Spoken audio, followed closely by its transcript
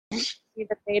see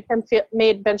that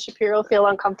made Ben Shapiro feel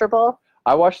uncomfortable?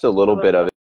 I watched a little bit of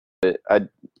it. I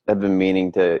have been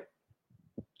meaning to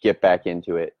get back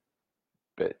into it,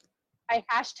 but I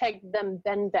hashtagged them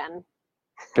Ben. Ben.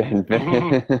 Ben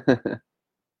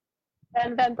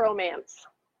bromance.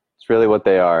 It's really what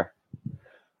they are.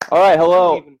 All right,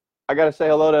 hello. I got to say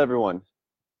hello to everyone.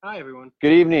 Hi, everyone.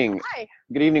 Good evening. Hi.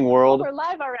 Good evening, world. We're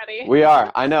live already. We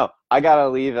are. I know. I got to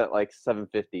leave at like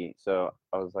 7:50, so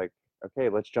I was like, okay,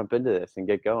 let's jump into this and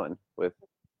get going with.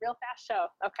 Real fast show.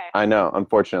 Okay. I know,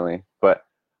 unfortunately, but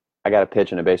I got a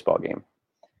pitch in a baseball game.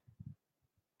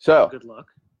 So. Good luck.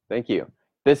 Thank you.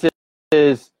 This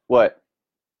is what?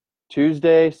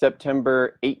 Tuesday,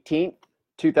 September 18th,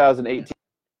 2018.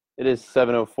 It is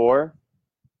 7:04.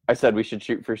 I said we should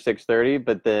shoot for 6:30,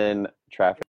 but then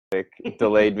traffic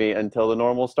delayed me until the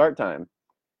normal start time.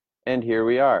 And here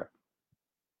we are.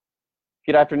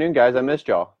 Good afternoon, guys. I missed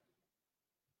y'all.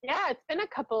 Yeah, it's been a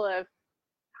couple of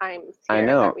times I here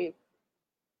know. that we've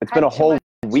It's been a whole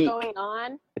week. going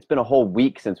on. It's been a whole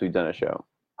week since we've done a show.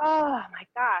 Oh my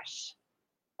gosh.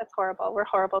 That's horrible. We're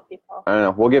horrible people. I don't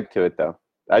know. We'll get to it though.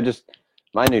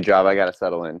 My new job, I got to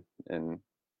settle in and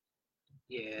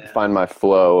find my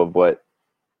flow of what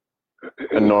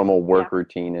a normal work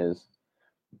routine is.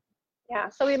 Yeah,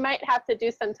 so we might have to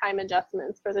do some time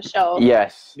adjustments for the show.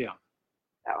 Yes. Yeah.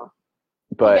 So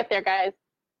But we'll get there, guys.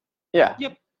 Yeah.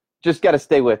 Yep. Just got to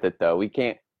stay with it though. We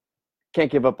can't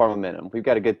give up our momentum. We've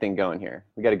got a good thing going here.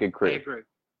 We got a good crew. I agree.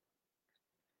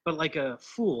 But like a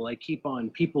fool,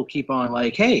 people keep on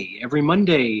like, hey, every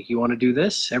Monday you want to do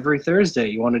this, every Thursday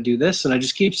you want to do this, and I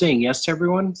just keep saying yes to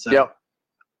everyone. So Yep.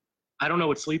 I don't know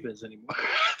what sleep is anymore.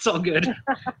 It's all good.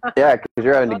 Yeah, because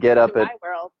you're having to get up at my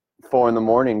world. 4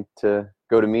 a.m. to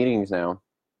go to meetings now.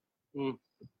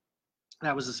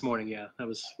 That was this morning, yeah. That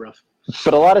was rough.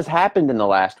 But a lot has happened in the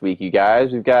last week, you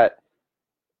guys. We've got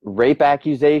rape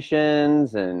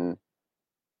accusations and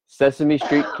Sesame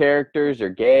Street characters are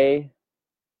gay.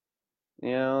 You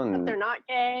know, But and they're not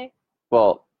gay.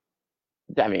 well,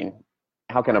 I mean,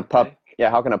 how can a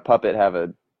puppet have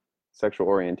a sexual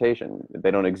orientation? They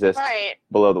don't exist Right.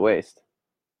 below the waist.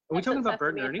 Are we talking about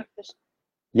Bert and Ernie?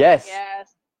 Yes.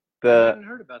 Yes. I haven't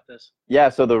heard about this. Yeah,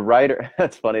 so the writer,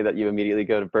 that's funny that you immediately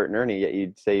go to Bert and Ernie, yet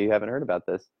you'd say you haven't heard about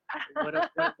this.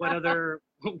 What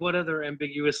other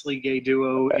ambiguously gay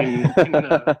duo in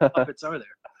puppets are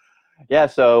there? Yeah,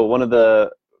 so one of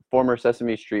the former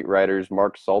Sesame Street writers,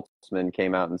 Mark Saltzman,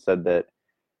 came out and said that,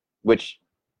 which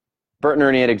Bert and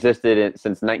Ernie had existed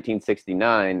since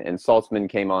 1969, and Saltzman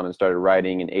came on and started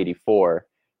writing in 84,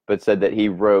 but said that he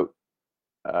wrote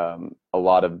a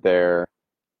lot of their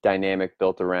dynamic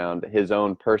built around his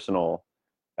own personal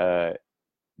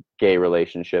gay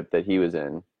relationship that he was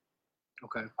in.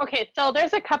 Okay, so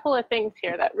there's a couple of things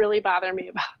here that really bother me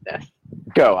about this.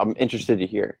 Go, I'm interested to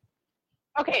hear.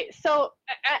 Okay, so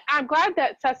I'm glad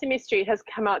that Sesame Street has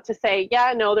come out to say,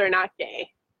 yeah, no, they're not gay.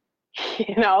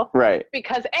 You know? Right.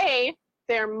 Because A,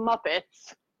 they're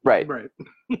Muppets. Right.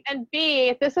 And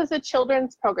B, this is a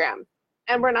children's program.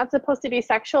 And we're not supposed to be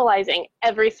sexualizing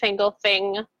every single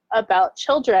thing about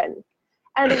children.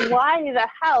 And why the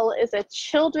hell is a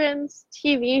children's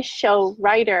TV show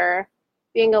writer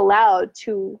being allowed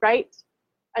to write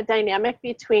a dynamic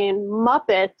between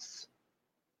Muppets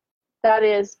that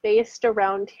is based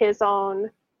around his own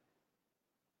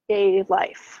gay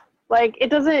life? Like, it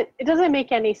doesn't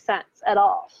make any sense at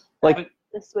all. Like,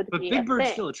 this would but be Big a Bird's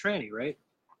thing. still a tranny, right?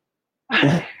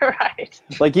 Right.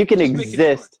 Like, you can Just making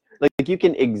exist. Like, you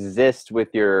can exist with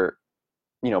your,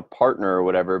 partner or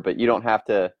whatever, but you don't have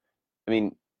to. I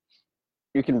mean,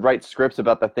 you can write scripts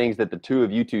about the things that the two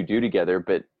of you two do together,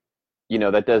 but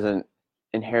that doesn't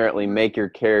inherently make your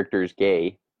characters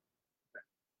gay.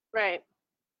 Right.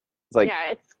 It's like,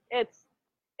 yeah,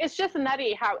 it's just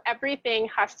nutty how everything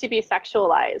has to be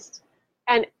sexualized,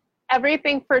 and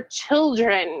everything for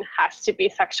children has to be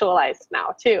sexualized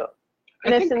now too,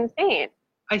 and it's insane.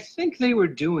 I think they were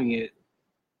doing it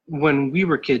when we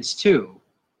were kids too.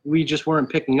 We just weren't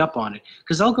picking up on it.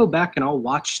 Because I'll go back and I'll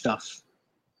watch stuff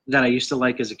that I used to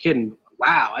like as a kid, and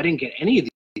wow, I didn't get any of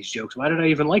these jokes. Why did I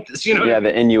even like this? Yeah,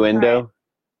 the innuendo. Right.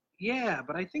 Yeah,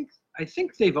 but I think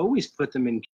they've always put them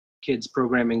in kids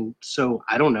programming. So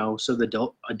I don't know. So the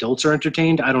adults are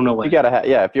entertained. I don't know what. You gotta have.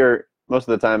 Yeah, if you're most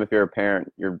of the time, if you're a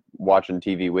parent, you're watching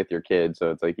TV with your kids, so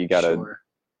it's like you gotta. Sure.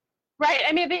 Right.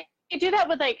 I mean, they do that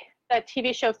with like that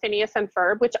TV show Phineas and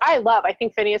Ferb, which I love. I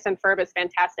think Phineas and Ferb is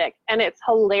fantastic, and it's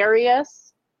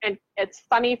hilarious, and it's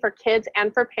funny for kids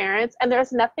and for parents. And there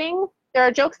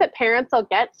are jokes that parents will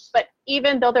get, but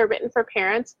even though they're written for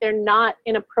parents, they're not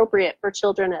inappropriate for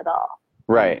children at all.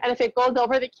 Right. And if it goes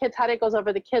over the kid's head, it goes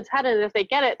over the kid's head. And if they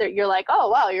get it, you're like, oh,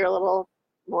 wow, you're a little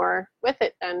more with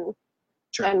it than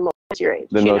most your age,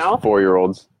 than most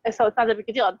 4-year-olds. And so it's not a big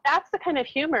deal. That's the kind of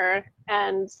humor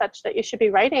and such that you should be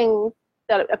writing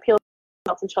that appeals to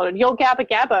adults and children. Yo Gabba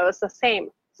Gabba was the same.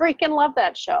 Freaking love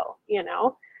that show, you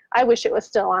know. I wish it was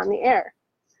still on the air.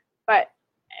 But,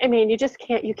 I mean, you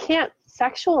can't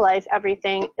sexualize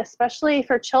everything, especially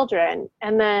for children,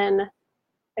 and then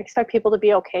expect people to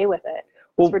be okay with it.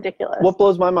 It's ridiculous. What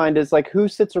blows my mind is, like, who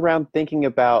sits around thinking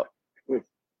about, you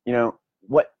know,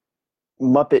 what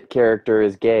Muppet character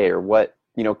is gay, or what,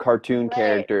 you know, cartoon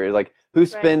character, like, who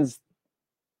spends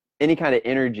any kind of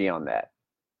energy on that?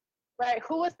 Right.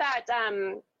 Who was that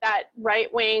that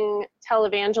right-wing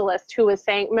televangelist who was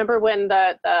saying, remember when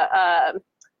the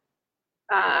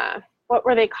what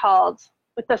were they called?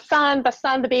 With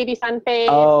the baby sun face.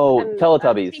 Oh, and,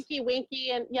 Teletubbies. Tinky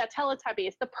Winky and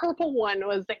Teletubbies. The purple one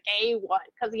was the gay one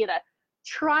because he had a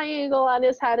triangle on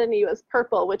his head and he was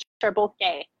purple, which are both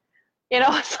gay. You know,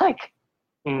 it's like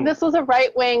this was a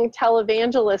right-wing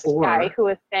televangelist guy who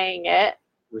was saying it.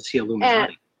 Was he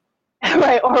Illuminati?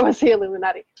 Right, or was he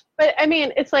Illuminati? But I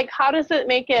mean, it's like, how does it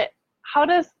make it?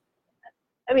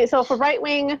 So if a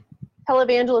right-wing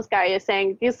televangelist guy is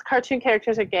saying these cartoon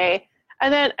characters are gay,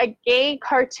 and then a gay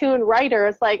cartoon writer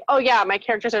is like, oh yeah, my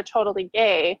characters are totally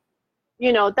gay,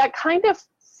 you know, that kind of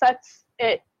sets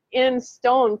it in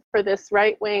stone for this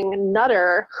right-wing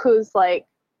nutter who's like,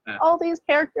 all these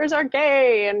characters are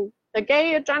gay and the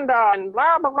gay agenda and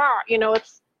blah, blah, blah. You know,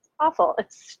 it's awful.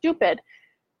 It's stupid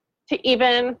to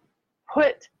even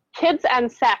put kids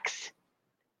and sex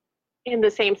in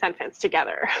the same sentence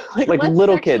together. like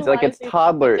little kids, like it's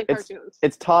toddlers.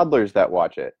 It's toddlers that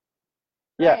watch it.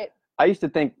 Yeah. Right. I used to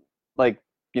think, like,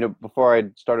 you know, before I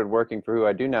started working for who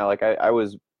I do now, like I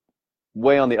was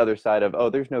way on the other side of, oh,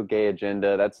 there's no gay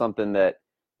agenda. That's something that,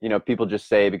 you know, people just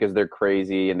say because they're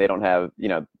crazy and they don't have, you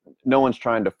know, no one's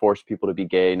trying to force people to be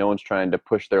gay. No one's trying to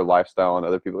push their lifestyle on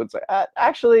other people. It's like,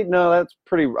 actually, no, that's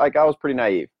pretty, like, I was pretty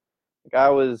naive. Like, I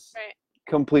was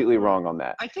completely wrong on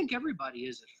that. I think everybody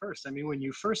is at first. I mean, when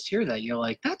you first hear that, you're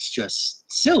like, that's just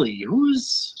silly.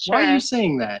 Why are you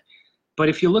saying that? But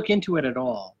if you look into it at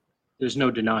all, there's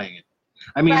no denying it.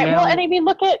 I mean, well, and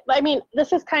I mean,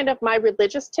 this is kind of my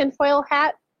religious tinfoil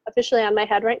hat officially on my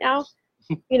head right now.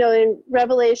 You know, in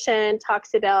Revelation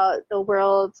talks about the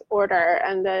world order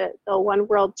and the one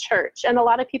world church. And a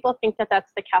lot of people think that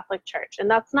that's the Catholic Church.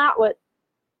 And it's not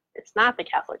the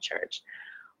Catholic Church.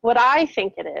 What I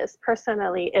think it is,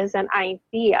 personally, is an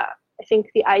idea. I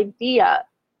think the idea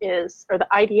is, or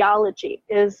the ideology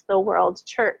is the world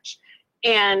church.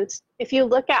 And if you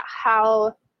look at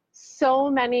how so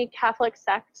many Catholic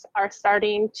sects are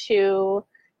starting to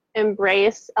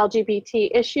embrace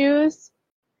LGBT issues,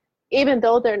 even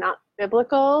though they're not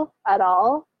biblical at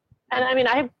all. And I mean,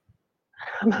 I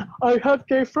have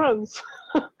gay friends,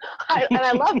 and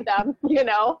I love them, you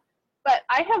know, but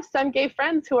I have some gay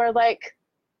friends who are like,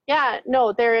 yeah,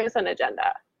 no, there is an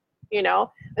agenda, you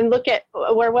know, and look at,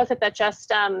 where was it that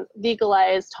just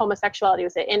legalized homosexuality?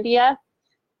 Was it India?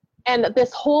 And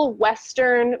this whole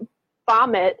Western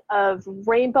vomit of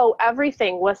rainbow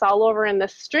everything was all over in the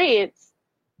streets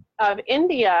of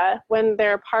India when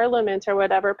their parliament or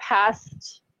whatever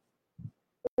passed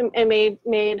and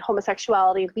made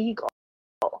homosexuality legal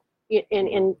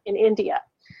in India.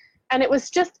 And it was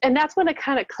just, and that's when it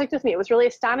kind of clicked with me. It was really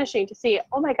astonishing to see,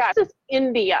 oh my gosh, this is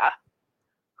India,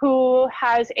 who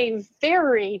has a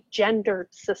very gendered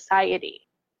society.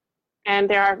 And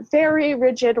there are very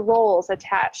rigid roles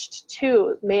attached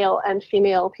to male and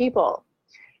female people.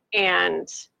 And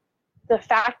the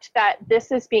fact that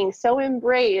this is being so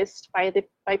embraced by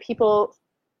people,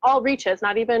 all reaches,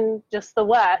 not even just the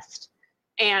West,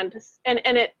 and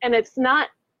it's not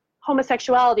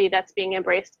homosexuality that's being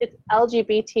embraced, it's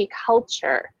LGBT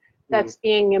culture that's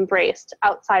being embraced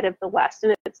outside of the West,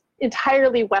 and it's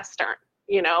entirely Western.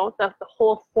 You know, the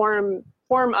whole form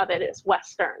of it is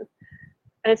Western,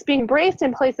 and it's being embraced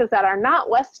in places that are not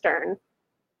Western,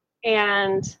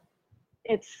 and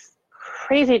it's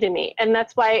crazy to me. And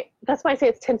that's why I say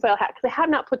it's tinfoil hat, because I have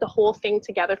not put the whole thing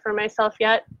together for myself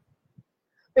yet,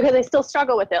 because I still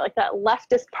struggle with it. Like, that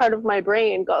leftist part of my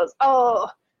brain goes, oh,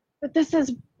 but this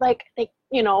is like,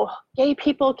 you know, gay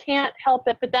people can't help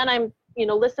it. But then I'm, you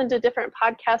know, listen to different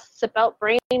podcasts about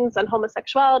brains and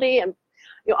homosexuality and,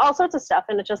 you know, all sorts of stuff.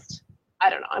 And it just, I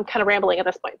don't know, I'm kind of rambling at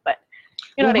this point, but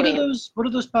you know what I mean? What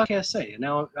do those podcasts say?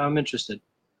 Now I'm interested.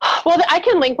 Well, I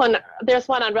can link one. There's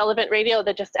one on Relevant Radio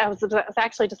that just, it was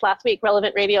actually just last week.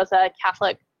 Relevant Radio is a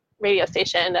Catholic radio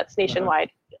station that's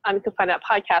nationwide. You can find it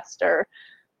on podcast or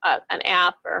an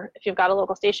app or if you've got a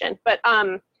local station. But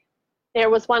there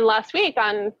was one last week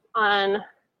on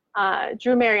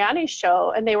Drew Mariani's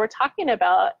show, and they were talking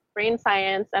about brain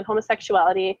science and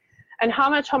homosexuality and how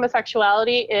much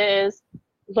homosexuality is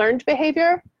learned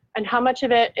behavior and how much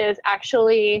of it is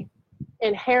actually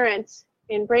inherent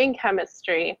in brain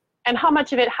chemistry, and how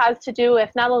much of it has to do with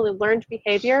not only learned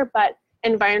behavior but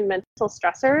environmental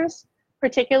stressors,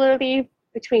 particularly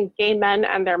between gay men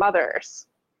and their mothers.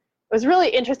 It was really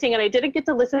interesting, and I didn't get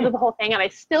to listen to the whole thing, and I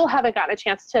still haven't gotten a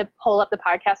chance to pull up the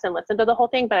podcast and listen to the whole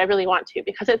thing, but I really want to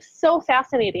because it's so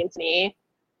fascinating to me.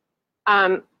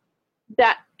 And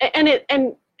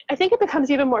I think it becomes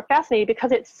even more fascinating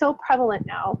because it's so prevalent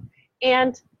now,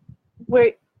 and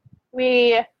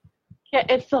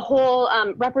it's the whole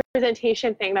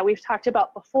representation thing that we've talked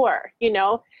about before.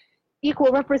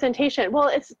 Equal representation.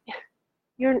 Well,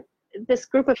 this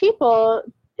group of people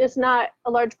is not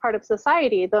a large part of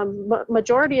society. The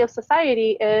majority of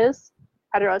society is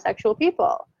heterosexual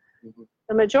people. Mm-hmm.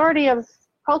 The majority of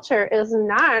culture is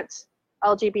not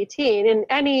LGBT in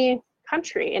any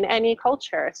country, in any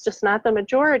culture. It's just not the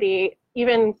majority,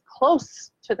 even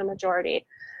close to the majority.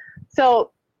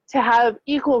 So to have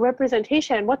equal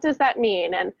representation, what does that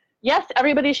mean? And yes,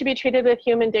 everybody should be treated with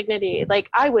human dignity. Like,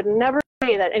 I would never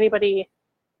say that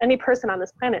any person on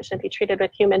this planet should be treated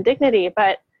with human dignity,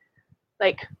 but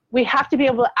like, we have to be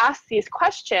able to ask these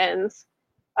questions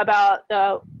about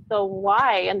the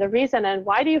why and the reason, and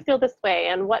why do you feel this way,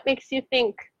 and what makes you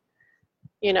think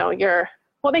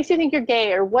what makes you think you're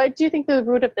gay, or what do you think the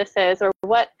root of this is, or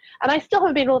what. And I still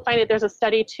haven't been able to find it. There's a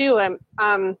study too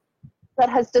that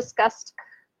has discussed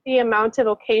the amount of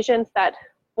occasions that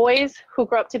boys who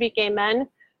grow up to be gay men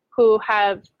who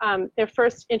have their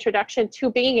first introduction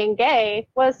to being gay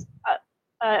was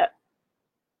a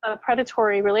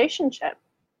predatory relationship.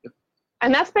 Yep.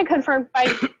 And that's been confirmed by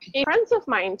gay friends of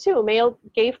mine too, male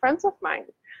gay friends of mine.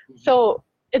 Mm-hmm. So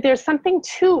there's something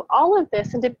to all of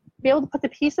this, and to be able to put the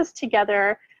pieces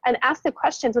together and ask the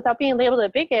questions without being labeled a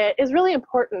bigot is really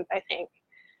important, I think.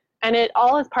 And it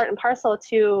all is part and parcel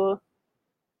to,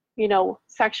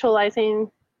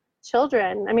 sexualizing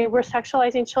children. I mean, we're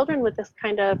sexualizing children with this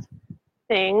kind of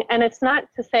thing. And it's not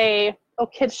to say,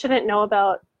 kids shouldn't know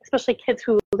about, especially kids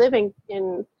who live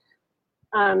in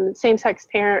same-sex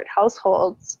parent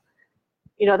households,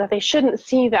 that they shouldn't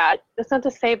see that. It's not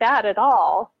to say that at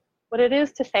all. What it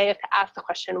is to say is to ask the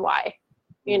question why,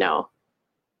 and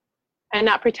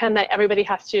not pretend that everybody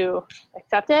has to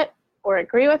accept it or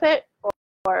agree with it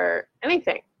or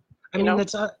anything. I mean,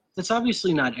 that's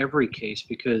obviously not every case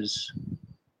because,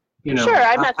 Sure,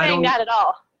 I'm not saying that at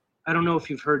all. I don't know if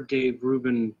you've heard Dave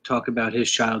Rubin talk about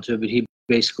his childhood, but he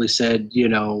basically said,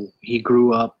 he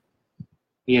grew up,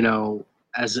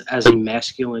 as a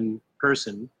masculine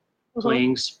person, mm-hmm.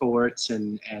 playing sports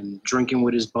and drinking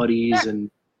with his buddies, yeah.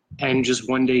 and just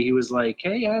one day he was like,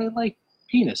 hey, I like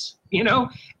penis, and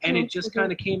mm-hmm. it just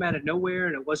kind of came out of nowhere,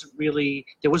 and there wasn't really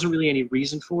any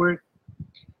reason for it.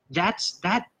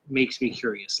 That makes me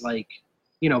curious, like,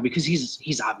 because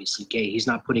he's obviously gay. He's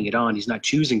not putting it on. He's not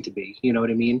choosing to be. You know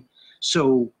what I mean?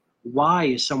 So why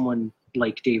is someone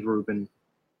like Dave Rubin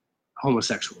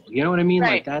homosexual? You know what I mean?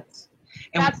 Right. Like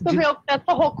that's the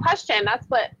whole question. That's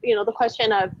what, the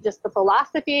question of just the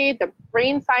philosophy, the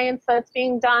brain science that's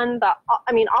being done,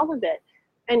 all of it.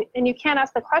 And you can't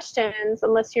ask the questions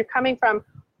unless you're coming from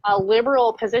a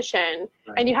liberal position,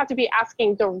 right. And you have to be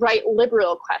asking the right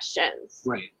liberal questions.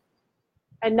 Right.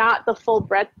 And not the full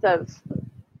breadth of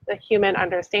the human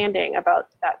understanding about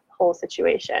that whole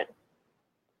situation.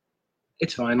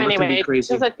 It's fine. Let them be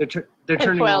crazy. They're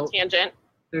turning tangent.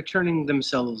 They're turning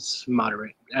themselves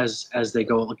moderate as they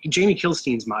go. Like, Jamie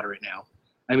Kilstein's moderate now.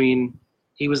 I mean,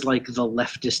 he was like the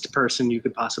leftist person you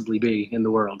could possibly be in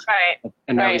the world, right?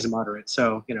 And now he's a moderate.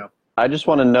 So I just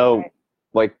want to know,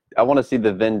 like, I want to see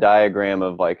the Venn diagram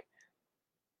of like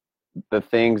the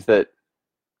things that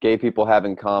gay people have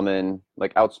in common,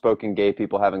 like outspoken gay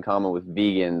people have in common with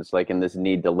vegans, like in this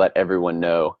need to let everyone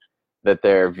know that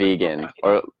they're vegan,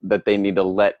 or that they need to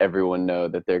let everyone know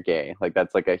that they're gay. Like,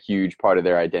 that's like a huge part of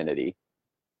their identity.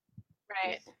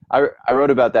 Right. I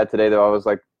wrote about that today, though. I was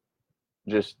like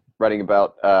just writing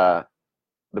about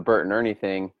the Bert and Ernie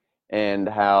thing, and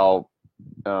how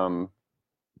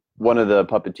one of the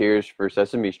puppeteers for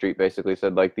Sesame Street basically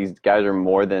said, like, these guys are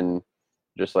more than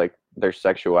just like their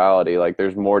sexuality. Like,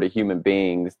 there's more to human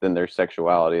beings than their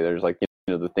sexuality. There's like,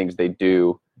 the things they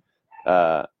do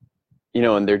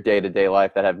in their day-to-day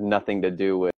life that have nothing to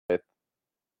do with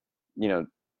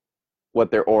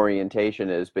what their orientation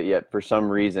is, but yet for some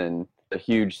reason a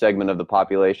huge segment of the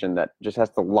population that just has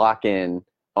to lock in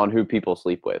on who people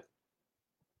sleep with.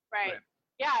 Right.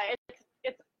 Yeah,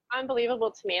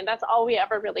 unbelievable to me. And that's all we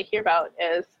ever really hear about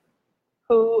is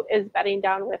who is bedding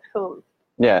down with whom.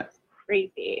 Yeah. It's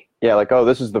crazy. Yeah, like, oh,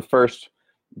 this is the first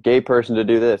gay person to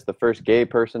do this, the first gay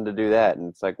person to do that. And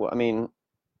it's like, well, I mean,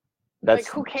 that's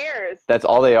like, who cares? That's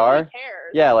all they are? Who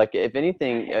cares? Yeah, like, if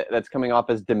anything, that's coming off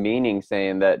as demeaning,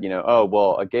 saying that, you know, oh,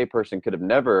 well, a gay person could have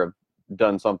never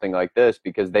done something like this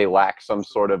because they lack some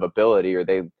sort of ability, or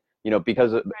they, you know,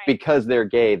 because they're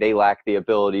gay, they lack the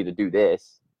ability to do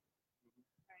this.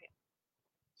 Right.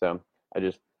 So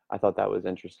I thought that was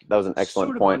interesting. That was an excellent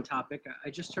sort of point. On topic, I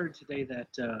just heard today that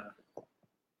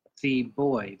the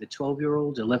boy, the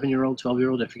 12-year-old, 11-year-old,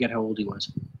 12-year-old, I forget how old he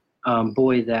was,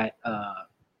 boy that,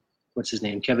 what's his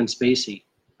name, Kevin Spacey,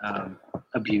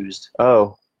 abused.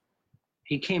 Oh.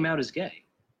 He came out as gay.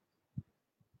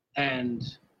 And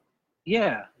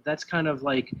yeah, that's kind of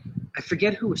like, I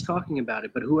forget who was talking about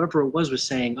it, but whoever it was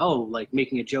saying, oh, like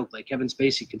making a joke, like Kevin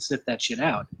Spacey can sniff that shit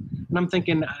out. And I'm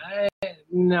thinking,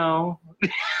 no.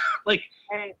 Like,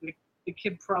 the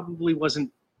kid probably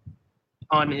wasn't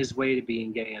on his way to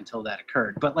being gay until that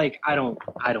occurred. But like, I don't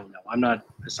know. I'm not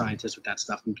a scientist with that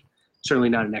stuff. I'm certainly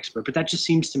not an expert, but that just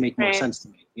seems to make more sense to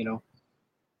me, you know?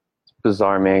 It's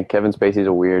bizarre, man. Kevin Spacey's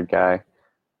a weird guy.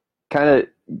 Kind of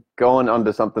going on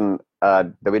to something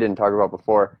that we didn't talk about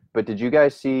before, but did you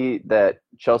guys see that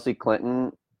Chelsea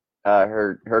Clinton,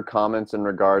 her comments in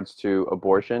regards to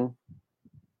abortion?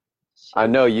 I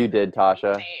know you did,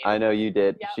 Tasha. I know you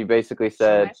did. Yep. She basically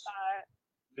said,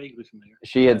 vaguely familiar.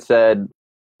 She had said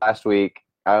last week,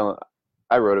 I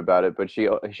wrote about it, but she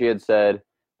had said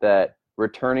that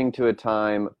returning to a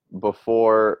time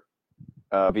before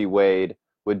v. Wade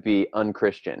would be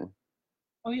unchristian.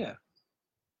 Oh yeah.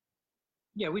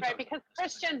 Yeah, right, because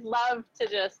Christians love to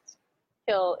just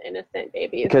kill innocent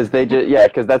babies. Because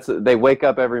they wake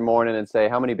up every morning and say,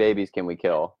 how many babies can we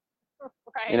kill?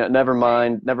 Right. You know, never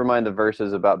mind the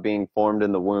verses about being formed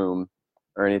in the womb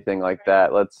or anything like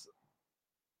that. Let's,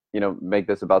 you know, make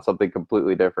this about something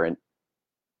completely different.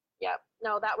 Yeah,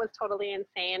 no, that was totally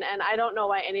insane. And I don't know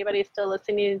why anybody's still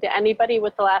listening to anybody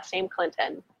with the last name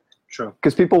Clinton. True.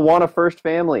 Because people want a first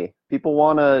family. People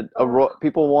want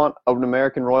people want an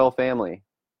American royal family.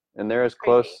 And they're as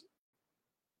close,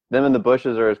 them and the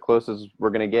Bushes are as close as we're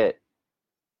going to get.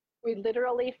 We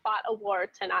literally fought a war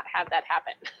to not have that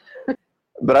happen.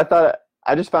 But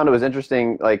I just found it was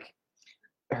interesting, like,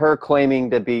 her claiming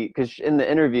to be, because in the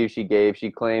interview she gave,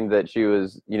 she claimed that she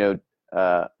was, you know,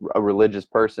 a religious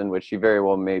person, which she very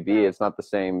well may be. It's not the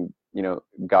same, you know,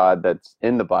 God that's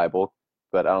in the Bible,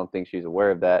 but I don't think she's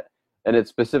aware of that. And it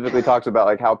specifically talks about,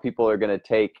 like, how people are going to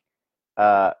take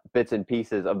bits and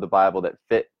pieces of the Bible that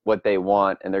fit what they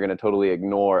want, and they're going to totally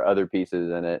ignore other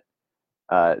pieces in it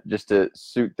just to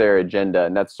suit their agenda.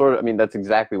 And that's that's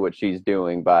exactly what she's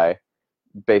doing by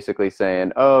basically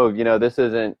saying, oh, you know, this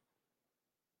is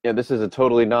a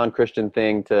totally non-Christian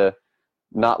thing to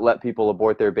not let people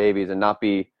abort their babies and not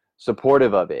be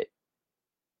supportive of it.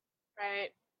 Right.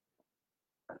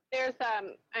 There's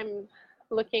I'm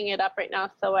looking it up right now,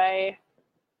 so I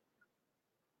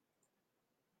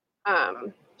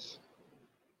can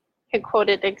quote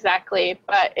it exactly,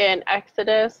 but in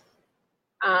Exodus,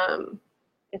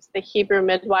 it's the Hebrew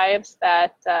midwives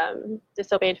that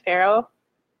disobeyed Pharaoh,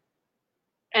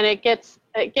 and it gets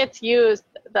used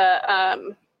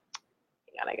hang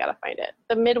on, I gotta find it.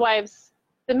 The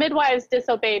midwives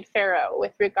disobeyed Pharaoh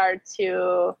with regard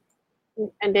to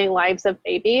ending lives of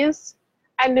babies,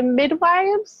 and the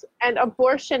midwives and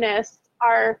abortionists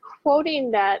are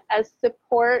quoting that as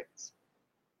support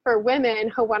for women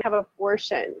who want to have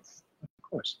abortions. Of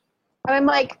course. And I'm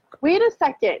like, wait a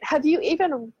second, have you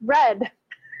even read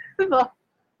the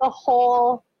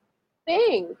whole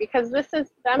thing? Because this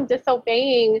is them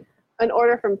disobeying an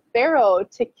order from Pharaoh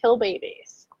to kill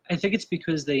babies. I think it's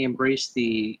because they embrace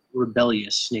the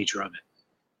rebellious nature of it.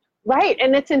 Right,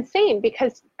 and it's insane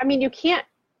because, I mean, you can't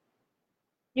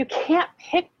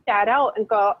pick that out and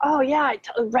go, oh yeah,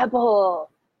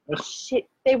 rebel. Shit,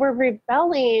 they were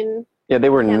rebelling. Yeah, they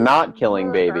were not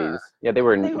killing babies. Yeah, they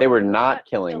were not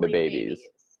killing the babies.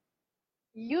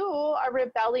 You are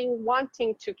rebelling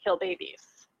wanting to kill babies.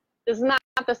 It's not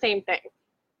the same thing.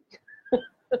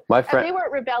 My friend, they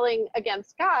weren't rebelling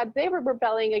against God. They were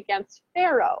rebelling against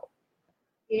Pharaoh,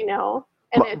 you know?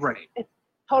 And it's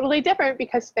totally different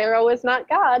because Pharaoh is not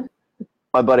God.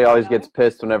 My buddy always gets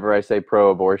pissed whenever I say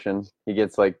pro-abortion. He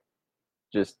gets, like,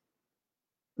 just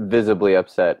visibly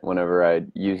upset whenever I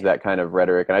use that kind of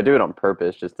rhetoric. And I do it on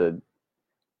purpose just to,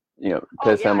 you know,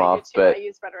 piss him off. But I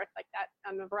use rhetoric like that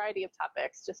on a variety of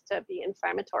topics just to be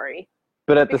inflammatory.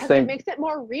 But at because the same, it makes it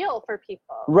more real for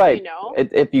people, right? You know,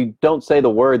 if you don't say the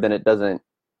word, then it doesn't.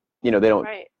 You know, they don't.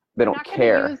 Right. They don't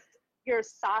care. your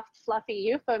soft, fluffy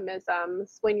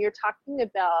euphemisms when you're talking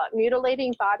about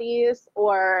mutilating bodies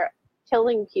or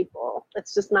killing people.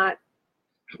 It's just not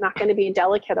going to be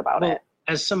delicate about it.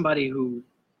 As somebody who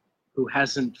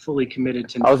hasn't fully committed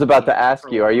to, I was about to ask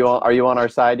you, are you on our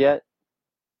side yet?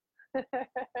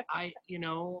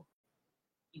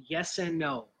 Yes and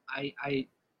no.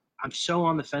 I'm so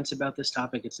on the fence about this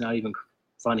topic. It's not even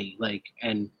funny.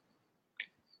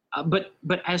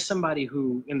 But as somebody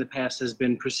who in the past has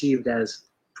been perceived as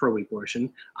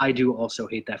pro-abortion, I do also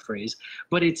hate that phrase.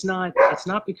 But it's not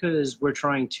because we're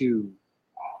trying to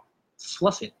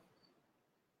fluff it.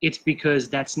 It's because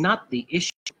that's not the issue.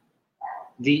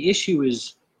 The issue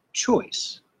is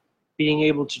choice, being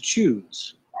able to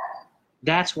choose.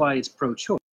 That's why it's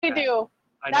pro-choice. They do.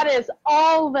 That is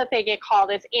all that they get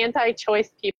called is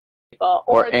anti-choice people.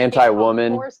 Or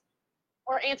anti-woman.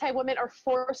 Or anti-women or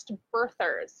forced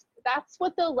birthers. That's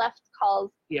what the left calls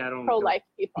pro-life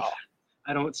people.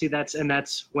 I don't see that's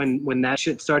when that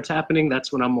shit starts happening.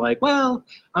 That's when I'm like, well,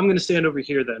 I'm gonna stand over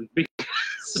here then.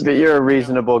 Because But you're a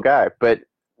reasonable guy. But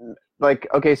like,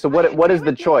 okay, so what is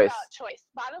the choice? Choice.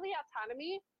 Bodily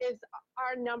autonomy is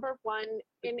our number one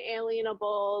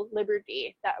inalienable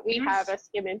liberty that we have as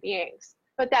human beings.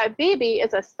 But that baby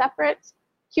is a separate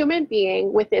human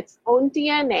being with its own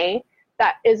DNA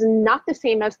that is not the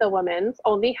same as the woman's.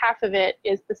 Only half of it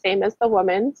is the same as the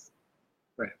woman's.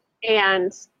 Right.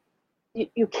 And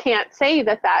you can't say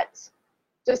that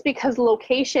just because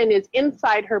location is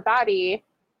inside her body,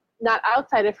 not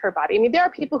outside of her body. I mean, there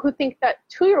are people who think that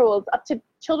 2-year-olds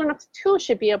children up to 2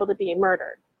 should be able to be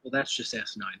murdered. Well, that's just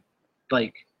asinine.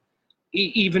 Like,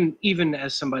 even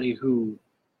as somebody who,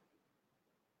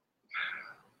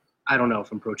 I don't know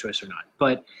if I'm pro-choice or not,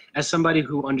 but as somebody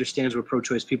who understands where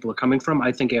pro-choice people are coming from,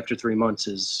 I think after 3 months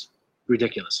is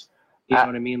ridiculous. You know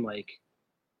what I mean? Like,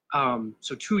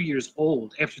 so 2 years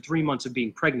old after 3 months of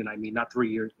being pregnant. I mean, not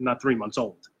 3 months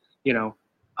old. You know,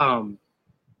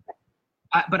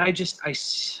 but I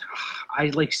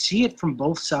like see it from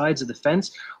both sides of the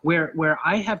fence. Where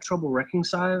I have trouble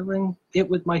reconciling it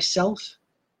with myself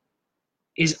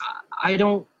is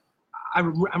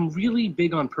I'm really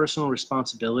big on personal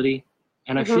responsibility,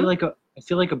 and I feel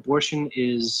like abortion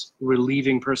is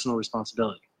relieving personal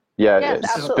responsibility. Yeah, yes, it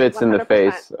absolutely, spits in the 100%.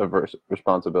 face of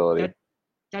responsibility.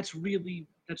 That's really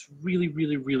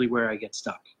where I get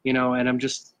stuck, you know. And I'm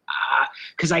just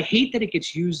because I hate that it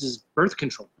gets used as birth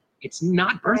control. It's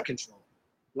not birth control.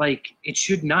 Like, it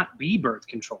should not be birth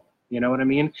control. You know what I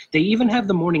mean? They even have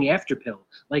the morning after pill.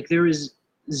 Like, there is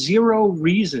zero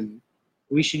reason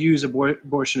we should use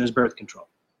abortion as birth control,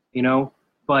 you know?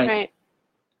 But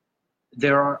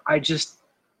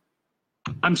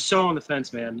I'm so on the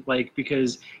fence, man. Like,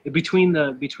 because between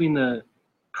the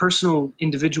personal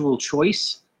individual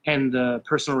choice and the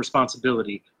personal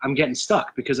responsibility, I'm getting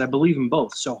stuck because I believe in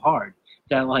both so hard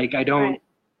that, like, I don't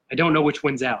know which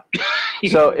one's out.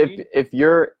 So if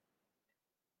you're,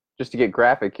 just to get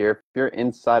graphic here, if you're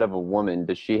inside of a woman,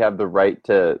 does she have the right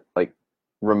to, like,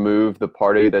 remove the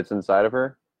part of you that's inside of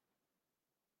her?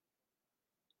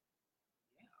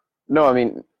 No, I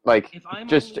mean, like,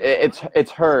 just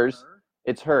it's hers.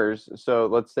 It's hers. So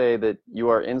let's say that you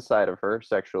are inside of her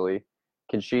sexually.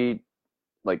 Can she,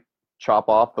 like, chop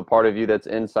off the part of you that's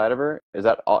inside of her? Is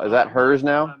that hers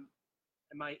now?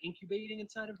 Am I incubating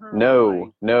inside of her?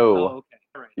 No. Oh, okay.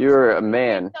 All right. You're a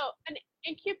man. So an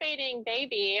incubating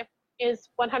baby is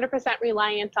 100%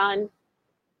 reliant on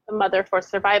the mother for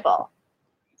survival.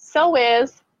 So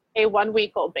is a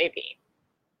 1-week-old baby.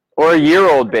 Or a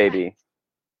year-old baby.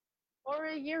 Or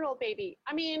a year-old baby.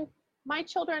 I mean, my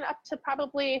children up to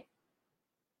probably,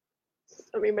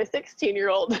 my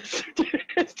 16-year-old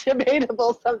is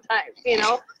debatable sometimes, you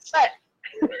know,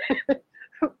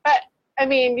 but I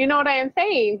mean, you know what I am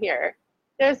saying here.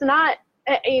 There's not,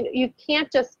 you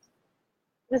can't just,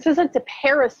 this isn't a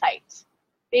parasite.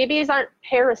 Babies aren't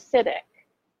parasitic,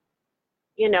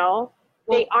 you know.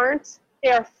 They aren't,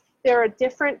 they're a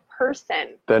different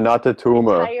person. They're not the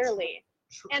tumor. Entirely.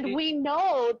 And we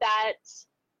know that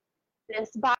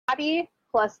this body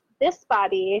plus this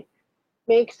body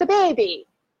makes a baby.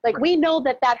 Like, we know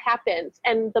that happens.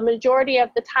 And the majority of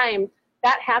the time,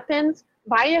 that happens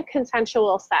via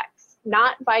consensual sex,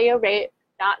 not via rape,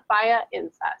 not via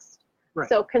incest. Right.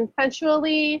 So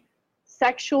consensually,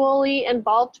 sexually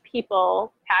involved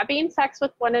people having sex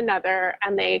with one another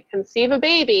and they conceive a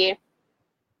baby,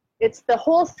 it's the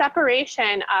whole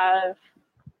separation of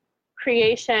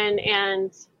creation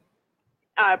and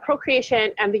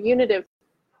procreation and the unitive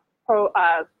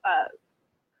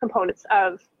components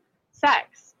of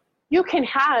sex you can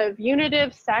have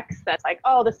unitive sex that's like,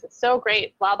 oh, this is so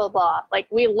great, blah, blah, blah. Like,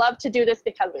 we love to do this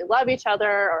because we love each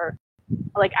other, or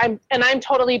like, I'm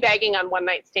totally bagging on one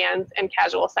night stands and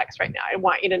casual sex right now. I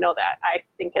want you to know that. I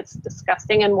think it's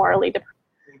disgusting and morally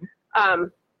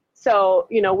depraved. So,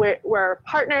 you know, we're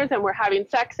partners and we're having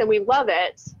sex and we love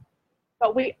it,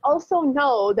 but we also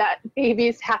know that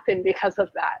babies happen because of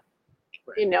that,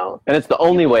 you know. And it's the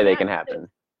only way they can happen.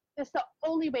 It's the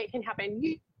only way it can happen.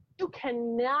 You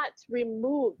cannot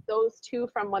remove those two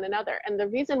from one another. And the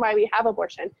reason why we have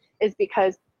abortion is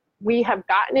because we have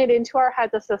gotten it into our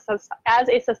heads as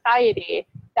a society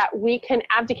that we can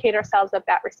abdicate ourselves of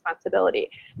that responsibility.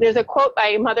 There's a quote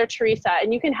by Mother Teresa,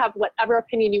 and you can have whatever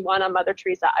opinion you want on Mother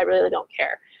Teresa. I really don't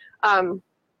care.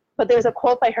 But there's a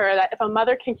quote by her that if a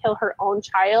mother can kill her own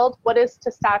child, what is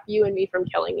to stop you and me from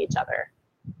killing each other?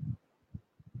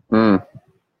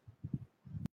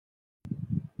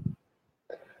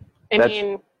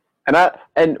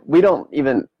 And we don't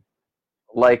even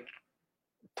like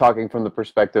talking from the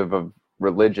perspective of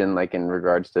religion, like in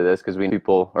regards to this, because we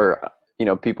people, or you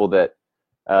know, people that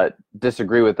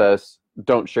disagree with us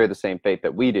don't share the same faith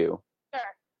that we do. Sure.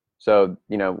 So,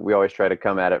 you know, we always try to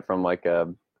come at it from like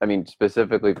I mean,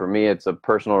 specifically for me, it's a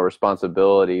personal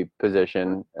responsibility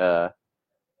position.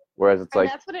 Whereas it's like,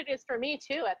 that's what it is for me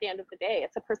too. At the end of the day,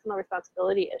 it's a personal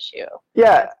responsibility issue.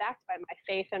 Yeah. It's backed by my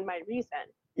faith and my reason.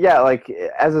 Yeah, like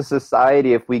as a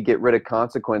society, if we get rid of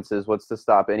consequences, what's to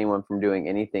stop anyone from doing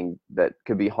anything that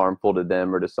could be harmful to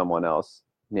them or to someone else?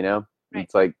 You know, right.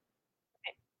 It's like,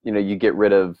 you know, you get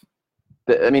rid of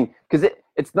I mean, because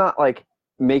it's not like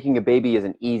making a baby is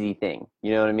an easy thing.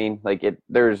 You know what I mean? Like it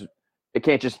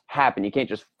can't just happen. You can't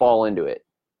just fall into it.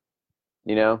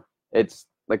 You know, it's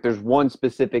like there's one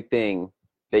specific thing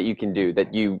that you can do,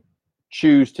 that you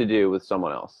choose to do with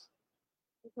someone else,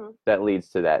 that leads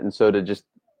to that. And so to just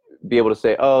be able to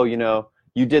say, oh, you know,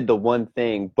 you did the one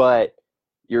thing, but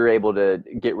you're able to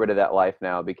get rid of that life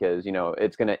now because, you know,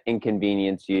 it's going to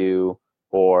inconvenience you,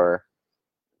 or,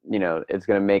 you know, it's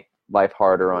going to make life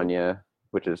harder on you,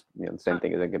 which is, you know, the same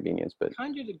thing as inconvenience. But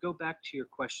kind of to go back to your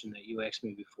question that you asked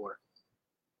me before,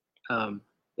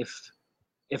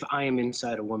 if I am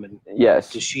inside a woman,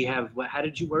 yes, does she have what? How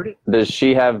did you word it? Does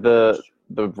she have the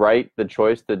right, the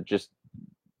choice to just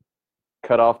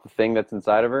cut off the thing that's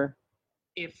inside of her?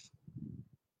 If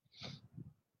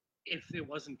it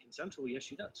wasn't consensual, yes,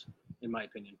 she does, in my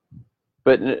opinion.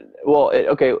 But well,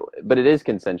 okay, but it is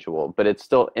consensual, but it's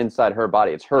still inside her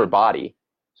body. It's her body,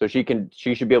 so she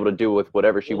should be able to do with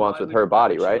whatever she wants with her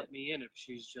body, right? Let me in if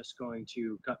she's just going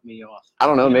to cut me off. I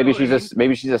don't know. Maybe she's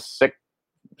a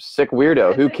sick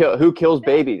weirdo who kills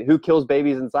babies. Who kills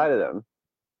babies inside of them?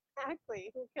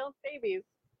 Exactly. Who kills babies?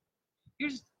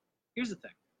 Here's the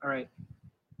thing. All right.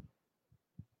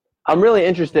 I'm really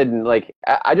interested in, like,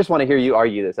 I just want to hear you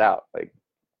argue this out. Like,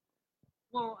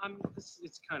 well,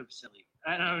 it's kind of silly.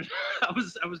 I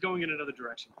was going in another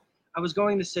direction. I was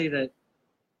going to say that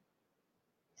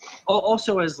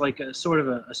also, as like a sort of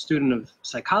a student of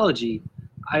psychology,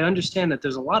 I understand that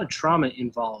there's a lot of trauma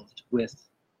involved with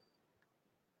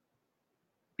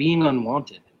being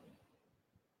unwanted.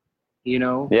 You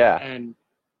know? Yeah. And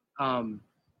I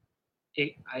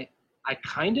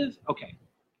kind of, okay,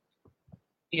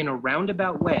 in a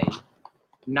roundabout way,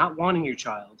 not wanting your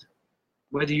child,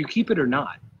 whether you keep it or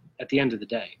not, at the end of the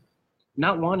day,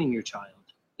 not wanting your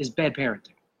child is bad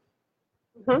parenting.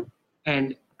 Mm-hmm.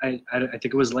 And I think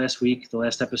it was last week, the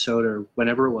last episode, or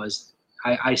whenever it was,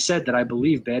 I said that I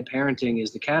believe bad parenting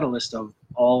is the catalyst of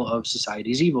all of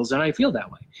society's evils, and I feel that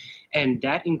way. And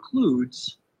that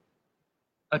includes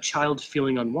a child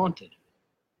feeling unwanted.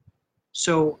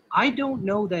 So I don't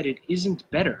know that it isn't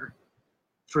better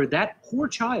for that poor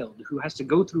child who has to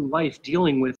go through life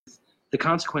dealing with the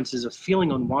consequences of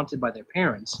feeling unwanted by their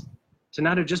parents to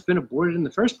not have just been aborted in the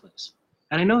first place.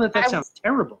 And I know that sounds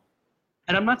terrible.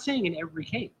 And I'm not saying in every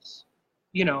case.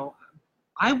 You know,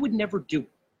 I would never do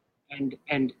it.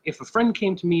 And if a friend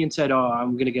came to me and said, oh,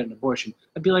 I'm going to get an abortion,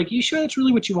 I'd be like, you sure that's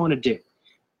really what you want to do?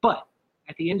 But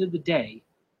at the end of the day,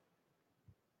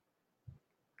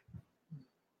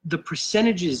 the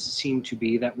percentages seem to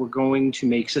be that we're going to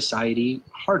make society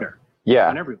harder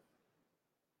on everyone.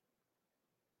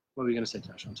 What were you going to say,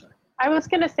 Tasha? I'm sorry. I was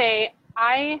going to say,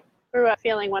 I grew up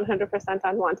feeling 100%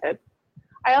 unwanted.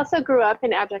 I also grew up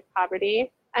in abject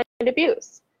poverty and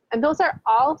abuse. And those are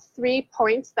all 3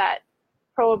 points that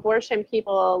pro-abortion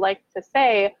people like to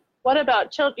say. What about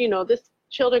children? You know, these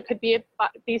children could be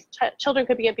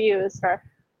abused, or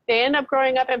they end up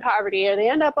growing up in poverty, or they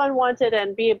end up unwanted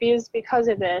and be abused because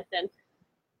of it. And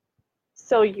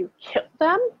so you kill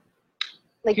them?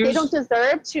 Like, they don't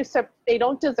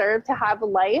deserve to have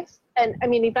life And I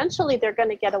mean, eventually they're going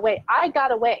to get away. I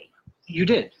got away You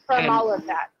did. from all of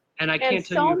that. And I can't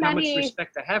tell you how much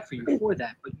respect I have for you for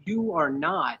that, but you are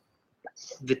not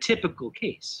the typical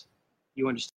case. You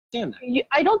understand that?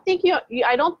 I don't think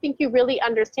you really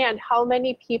understand how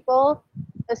many people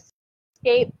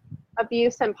escape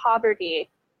abuse and poverty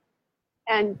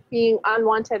and being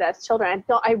unwanted as children.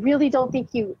 I really don't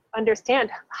think you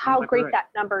understand how great that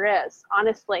number is,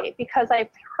 honestly, because I've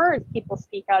heard people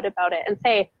speak out about it and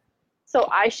say, so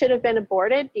I should have been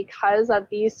aborted because of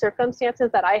these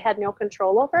circumstances that I had no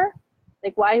control over?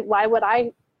 Like, why would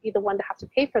I be the one to have to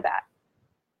pay for that?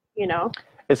 You know?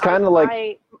 It's kind of like,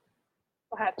 go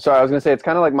ahead. Sorry, I was going to say, it's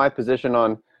kind of like my position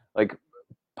on like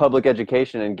public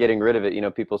education and getting rid of it. You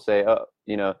know, people say, oh,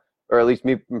 you know, or at least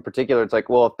me in particular, it's like,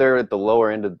 well, if they're at the lower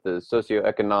end of the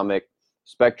socioeconomic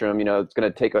spectrum, you know, it's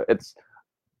going to take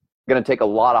a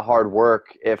lot of hard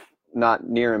work, if not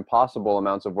near impossible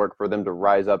amounts of work, for them to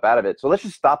rise up out of it. So let's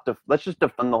just let's just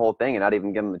defund the whole thing and not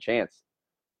even give them a chance.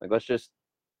 Like, let's just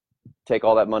take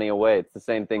all that money away. It's the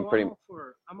same thing.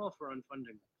 I'm all for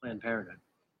unfunding Planned Parenthood.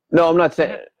 No, I'm not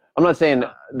saying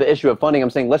the issue of funding. I'm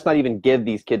saying let's not even give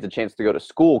these kids a chance to go to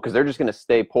school, because they're just going to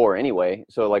stay poor anyway.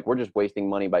 So like, we're just wasting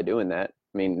money by doing that.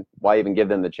 I mean, why even give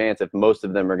them the chance if most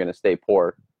of them are going to stay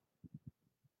poor?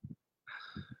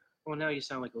 Well, now you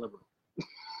sound like a liberal.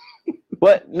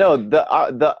 But no,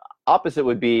 the opposite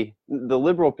would be, the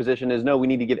liberal position is, no, we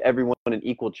need to give everyone an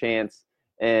equal chance,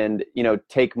 and, you know,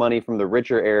 take money from the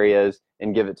richer areas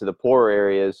and give it to the poorer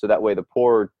areas, so that way the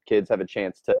poor kids have a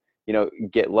chance to, you know,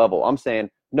 get level. I'm saying,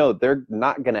 no, they're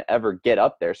not going to ever get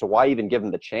up there. So why even give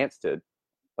them the chance to,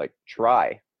 like,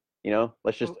 try? You know,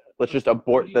 let's just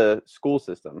abort the school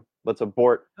system. Let's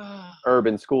abort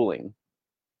urban schooling.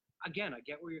 Again, I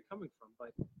get where you're coming from,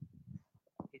 but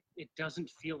it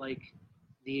doesn't feel like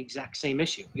the exact same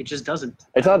issue. It just doesn't.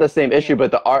 It's not the same issue, but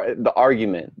the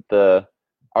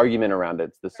argument around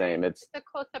it's the same. It's a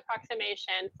close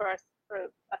approximation for a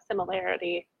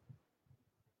similarity.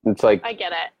 It's like, I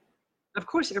get it. Of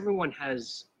course, everyone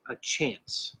has a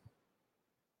chance.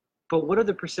 But what are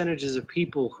the percentages of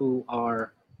people who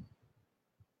are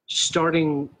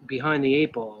starting behind the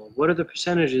eight ball? What are the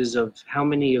percentages of how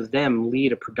many of them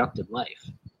lead a productive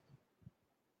life?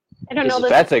 I don't know.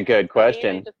 That's a good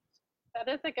question. That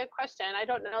is a good question. I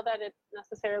don't know that it's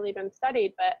necessarily been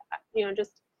studied, but, you know,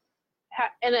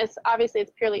 and it's obviously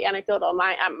it's purely anecdotal.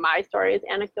 My story is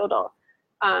anecdotal,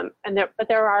 but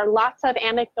there are lots of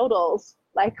anecdotals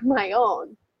like my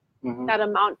own that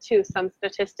amount to some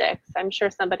statistics. I'm sure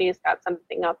somebody's got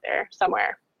something out there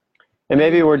somewhere. And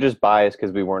maybe we're just biased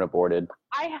because we weren't aborted.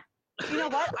 You know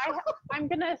what? I'm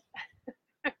gonna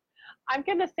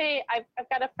say I've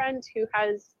got a friend who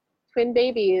has twin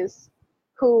babies,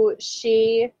 who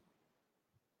she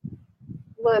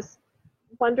was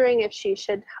wondering if she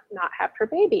should not have her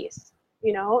babies,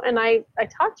 you know, and I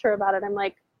talked to her about it. I'm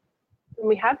like, and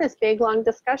we had this big long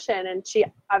discussion, and she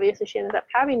ended up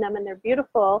having them, and they're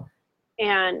beautiful,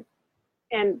 and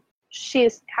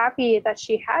she's happy that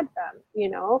she had them, you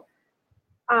know,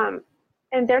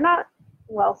 and they're not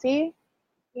wealthy,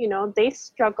 you know, they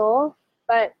struggle,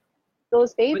 but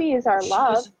those babies are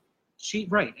loved.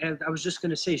 Right, and I was just going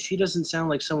to say, she doesn't sound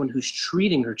like someone who's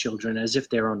treating her children as if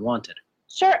they're unwanted.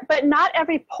 Sure, but not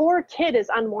every poor kid is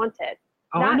unwanted.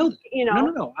 I know that. You know,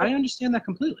 no, I understand that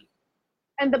completely.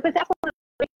 But that's one of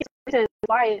the reasons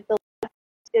why the left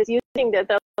is using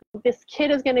this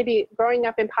kid is going to be growing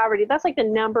up in poverty. That's like the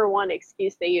number one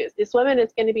excuse they use. This woman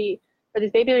is going to be, or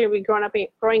these babies are going to be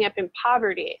growing up in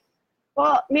poverty.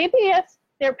 Well, maybe if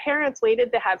their parents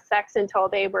waited to have sex until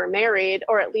they were married,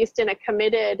 or at least in a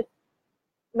committed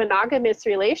monogamous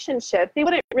relationship, they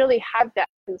wouldn't really have that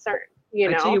concern, you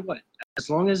know? I tell you what, as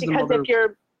long as because the mother...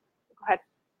 go ahead.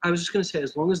 I was just going to say,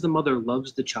 as long as the mother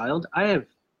loves the child, I have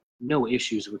no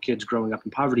issues with kids growing up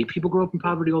in poverty. People grow up in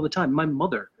poverty all the time. My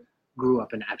mother grew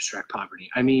up in abstract poverty.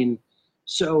 I mean,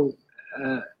 so,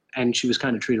 and she was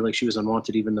kind of treated like she was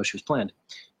unwanted, even though she was planned.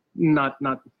 Not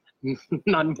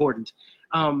important.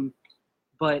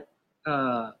 But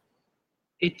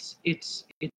it's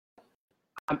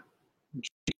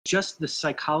just the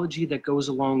psychology that goes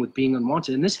along with being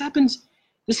unwanted, and this happens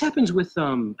with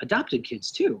adopted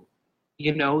kids too.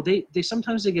 You know, they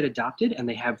sometimes they get adopted, and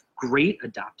they have great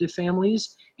adoptive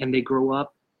families, and they grow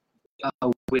up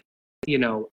with, you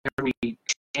know, every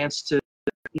chance to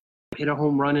hit a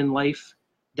home run in life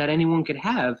that anyone could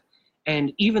have.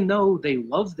 And even though they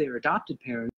love their adopted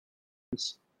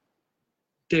parents,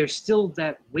 there's still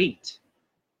that weight,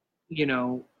 you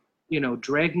know,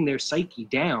 dragging their psyche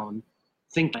down.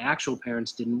 Think my actual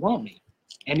parents didn't want me,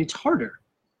 and it's harder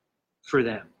for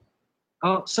them.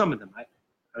 Oh, some of them.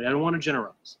 I don't want to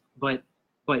generalize, but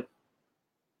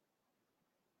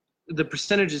the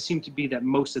percentages seem to be that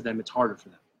most of them, it's harder for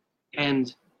them.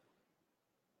 And,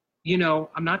 you know,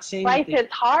 I'm not saying life is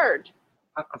hard.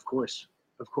 Of course.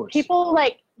 People,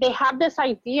 like, they have this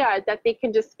idea that they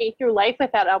can just skate through life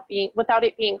without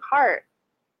it being hard.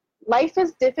 Life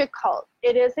is difficult.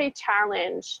 It is a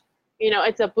challenge. You know,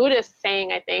 it's a Buddhist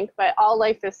saying, I think, but all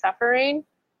life is suffering.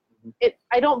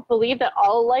 I don't believe that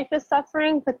all life is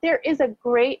suffering, but there is a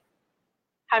great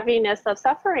heaviness of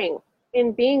suffering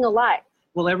in being alive.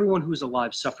 Well, everyone who's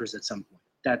alive suffers at some point.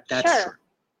 That's sure. True.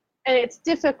 And it's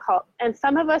difficult. And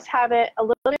some of us have it a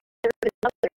little bit better than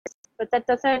others, but that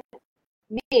doesn't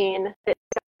mean that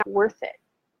it's not worth it.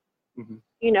 Mm-hmm.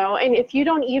 You know, and if you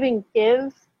don't even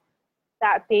give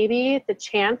that baby the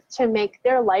chance to make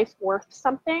their life worth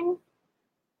something,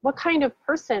 what kind of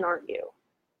person are you?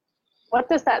 What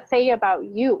does that say about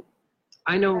you?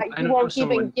 I know. That you won't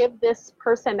even give this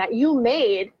person that you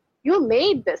made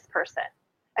this person,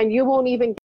 and you won't even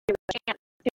give them a chance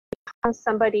to become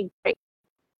somebody great.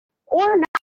 Or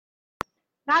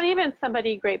not even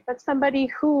somebody great, but somebody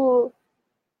who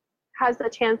has a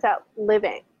chance at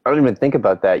living. I don't even think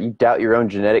about that. You doubt your own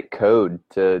genetic code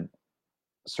to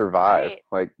survive. Right.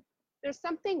 Like, there's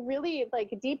something really,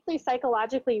 like, deeply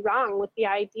psychologically wrong with the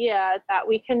idea that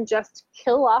we can just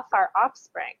kill off our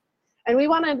offspring. And we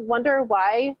want to wonder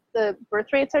why the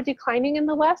birth rates are declining in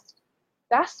the West.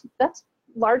 That's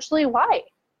largely why.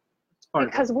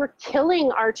 Because we're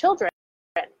killing our children.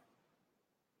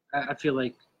 I feel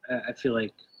like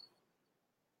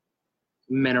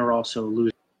men are also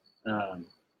losing.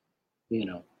 You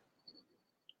know,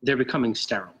 they're becoming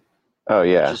sterile. Oh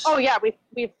yeah.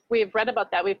 We've read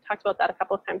about that. We've talked about that a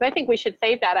couple of times. I think we should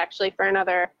save that actually for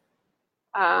another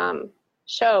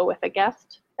show with a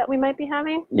guest that we might be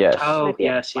having. Yes. Oh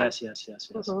yes.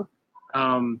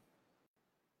 Mm-hmm.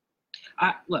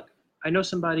 I know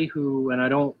somebody who, and I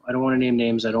don't want to name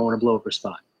names. I don't want to blow up her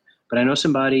spot, but I know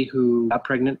somebody who got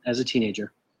pregnant as a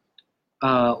teenager,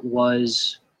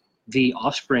 was the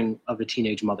offspring of a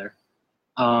teenage mother,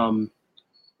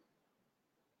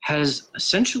 has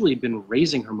essentially been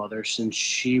raising her mother since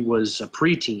she was a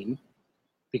preteen,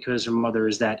 because her mother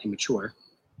is that immature,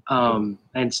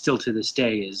 and still to this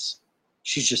day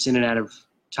she's just in and out of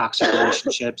toxic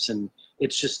relationships, and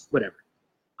it's just whatever.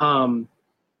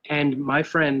 And my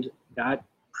friend got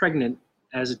pregnant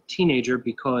as a teenager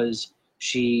because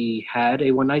she had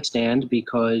a one-night stand,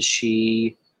 because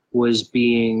she was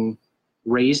being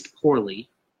raised poorly,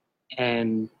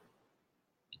 and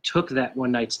took that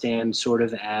one-night stand sort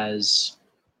of as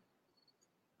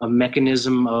a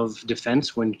mechanism of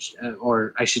defense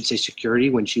or I should say security,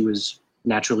 when she was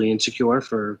naturally insecure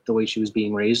for the way she was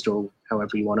being raised, or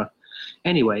however you want to.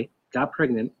 Anyway, got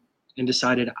pregnant and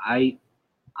decided I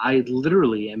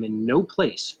literally am in no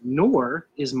place, nor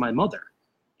is my mother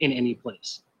in any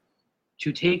place,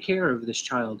 to take care of this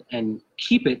child and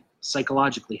keep it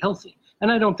psychologically healthy.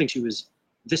 And I don't think she was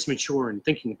this mature in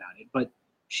thinking about it, but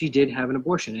she did have an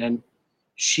abortion, and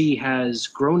she has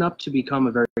grown up to become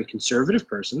a very, very conservative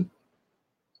person,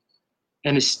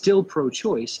 and is still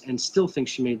pro-choice, and still thinks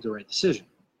she made the right decision,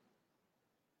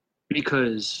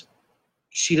 because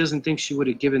she doesn't think she would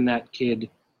have given that kid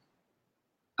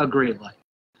a great life.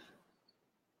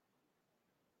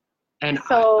 And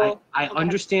so, I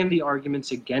understand the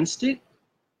arguments against it,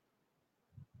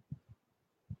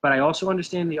 but I also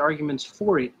understand the arguments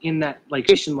for it, in that, like,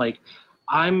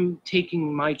 I'm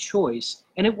taking my choice,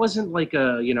 and it wasn't like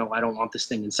I don't want this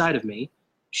thing inside of me.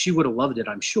 She would have loved it,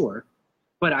 I'm sure.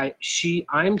 But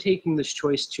I'm taking this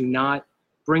choice to not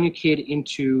bring a kid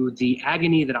into the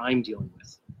agony that I'm dealing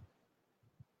with,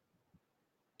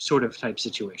 sort of type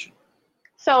situation.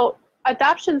 So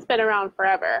adoption's been around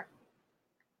forever.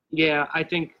 Yeah, I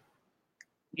think,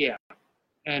 yeah.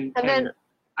 And then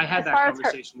I had that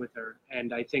conversation with her,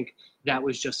 and I think that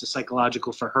was just a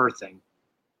psychological for her thing.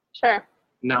 Sure.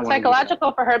 Not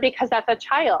psychological for her because that's a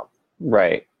child.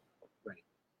 Right.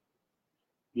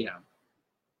 Yeah.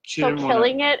 So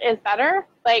killing it is better?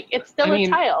 Like, it's still a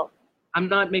child. I'm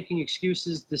not making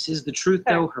excuses. This is the truth,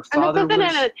 though. Her father and this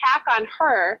isn't an attack on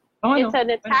her. It's an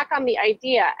attack on the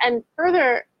idea. And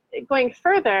going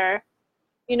further,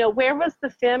 where was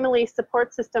the family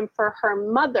support system for her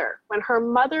mother? When her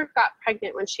mother got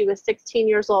pregnant when she was 16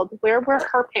 years old, where were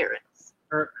her parents?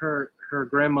 Her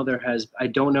grandmother I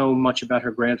don't know much about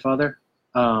her grandfather,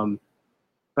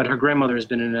 but her grandmother has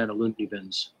been in and out of loony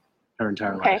bins her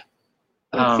entire life.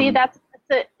 See,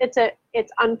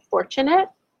 it's unfortunate.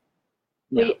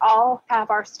 Yeah. We all have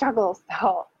our struggles,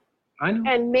 though. I know.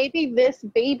 And maybe this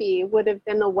baby would have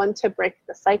been the one to break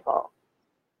the cycle.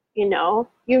 You know,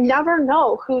 you never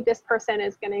know who this person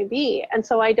is going to be. And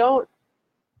so I don't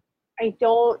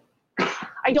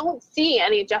see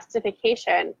any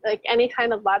justification, like any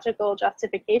kind of logical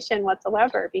justification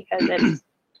whatsoever, because it's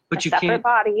But a separate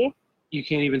body. You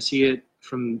can't even see it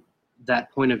from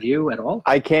that point of view at all.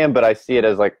 I can, but I see it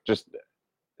as like just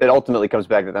it ultimately comes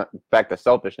back to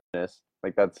selfishness.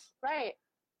 Like that's Right.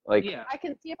 like Yeah. I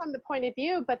can see it from the point of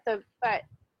view, but the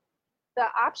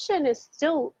option is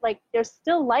still like there's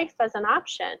still life as an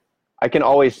option. I can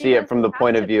always She see it from the doesn't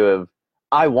point have of to view of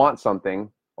I want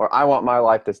something or I want my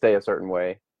life to stay a certain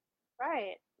way.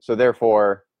 Right. So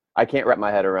therefore, I can't wrap my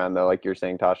head around though, like you're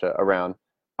saying, Tasha, around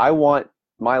I want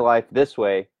my life this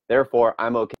way, therefore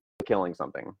I'm okay with killing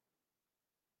something.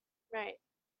 Right.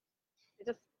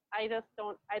 I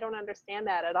don't understand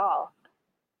that at all.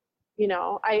 You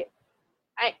know, I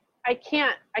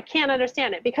can't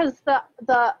understand it, because the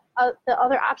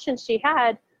other options she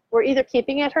had were either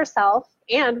keeping it herself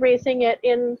and raising it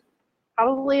in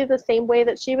probably the same way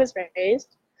that she was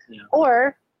raised, Yeah.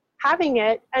 or having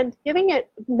it and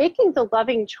making the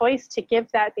loving choice to give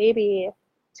that baby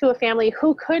to a family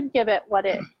who could give it what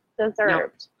it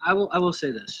deserved. Now, I will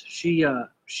say this. She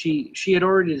had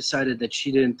already decided that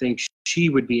she didn't think she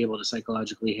would be able to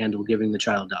psychologically handle giving the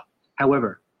child up.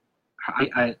 However,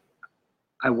 I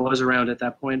was around at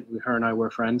that point. Her and I were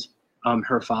friends.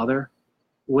 Her father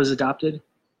was adopted,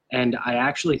 and I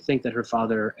actually think that her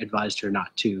father advised her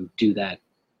not to do that,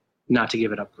 not to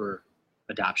give it up for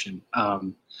adoption.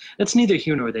 That's neither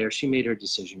here nor there. She made her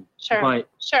decision. Sure.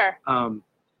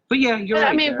 But yeah, you're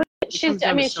right. I mean, there. It comes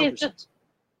down to selfishness.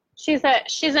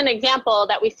 she's an example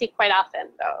that we see quite often,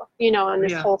 though, you know, in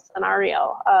this Yeah. whole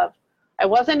scenario of I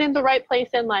wasn't in the right place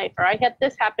in life, or I had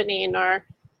this happening, or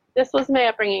this was my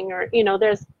upbringing, or, you know,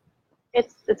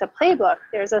 it's a playbook.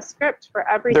 There's a script for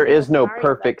every There single is no scenario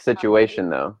perfect that's situation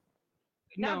though.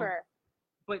 No. Never.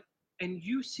 And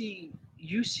you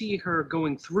see her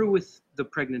going through with the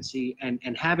pregnancy and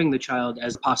having the child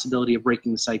as a possibility of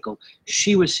breaking the cycle.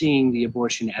 She was seeing the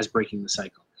abortion as breaking the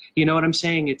cycle. You know what I'm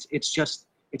saying?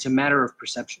 It's a matter of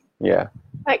perception. Yeah.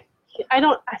 Like, I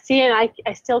don't see it.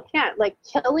 I still can't. Like,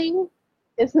 killing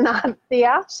is not the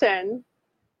option.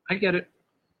 I get it.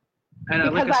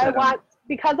 And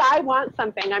Because like I want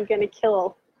something, I'm gonna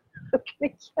kill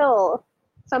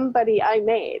somebody I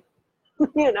made.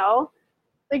 You know?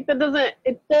 Like,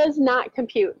 it does not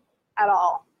compute at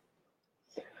all.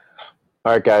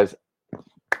 All right, guys.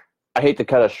 I hate to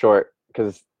cut us short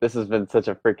because this has been such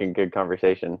a freaking good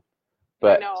conversation,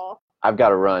 but I know. I've got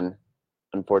to run,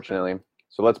 unfortunately.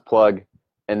 So let's plug,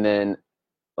 and then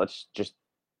let's just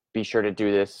be sure to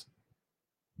do this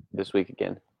week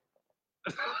again.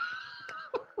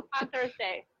 On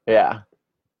Thursday. Yeah.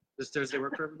 Does Thursday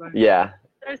work for everybody? Yeah.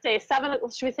 Thursday, 7.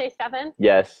 Should we say 7?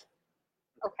 Yes.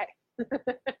 Okay.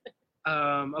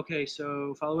 Okay,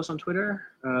 so follow us on Twitter,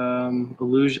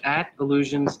 at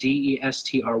Illusions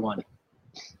DESTR1.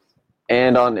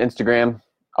 And on Instagram,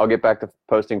 I'll get back to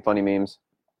posting funny memes.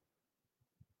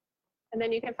 And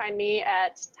then you can find me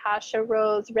at Tasha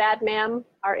Rose Radmam,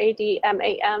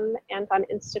 RADMAM, and on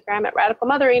Instagram at Radical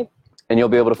Mothering. And you'll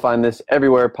be able to find this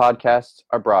everywhere podcasts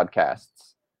are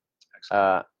broadcasts.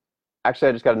 Actually,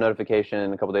 I just got a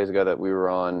notification a couple days ago that we were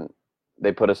on.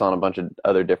 They put us on a bunch of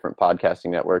other different podcasting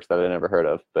networks that I never heard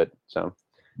of, but so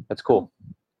that's cool.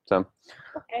 So,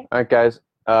 Okay. all right, guys.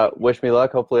 Wish me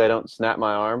luck. Hopefully, I don't snap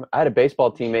my arm. I had a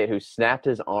baseball teammate who snapped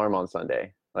his arm on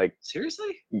Sunday. Like,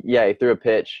 Seriously? yeah, he threw a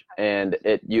pitch, and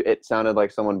it sounded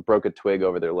like someone broke a twig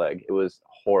over their leg. It was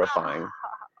horrifying.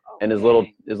 And his little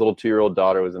 2-year-old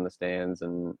daughter was in the stands,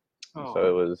 and so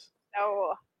it was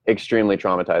extremely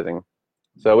traumatizing.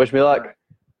 So wish me luck. All right.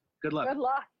 Good luck. Good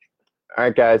luck. All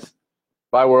right, guys.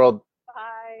 Bye, world.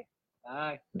 Bye.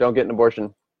 Bye. Don't get an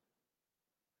abortion.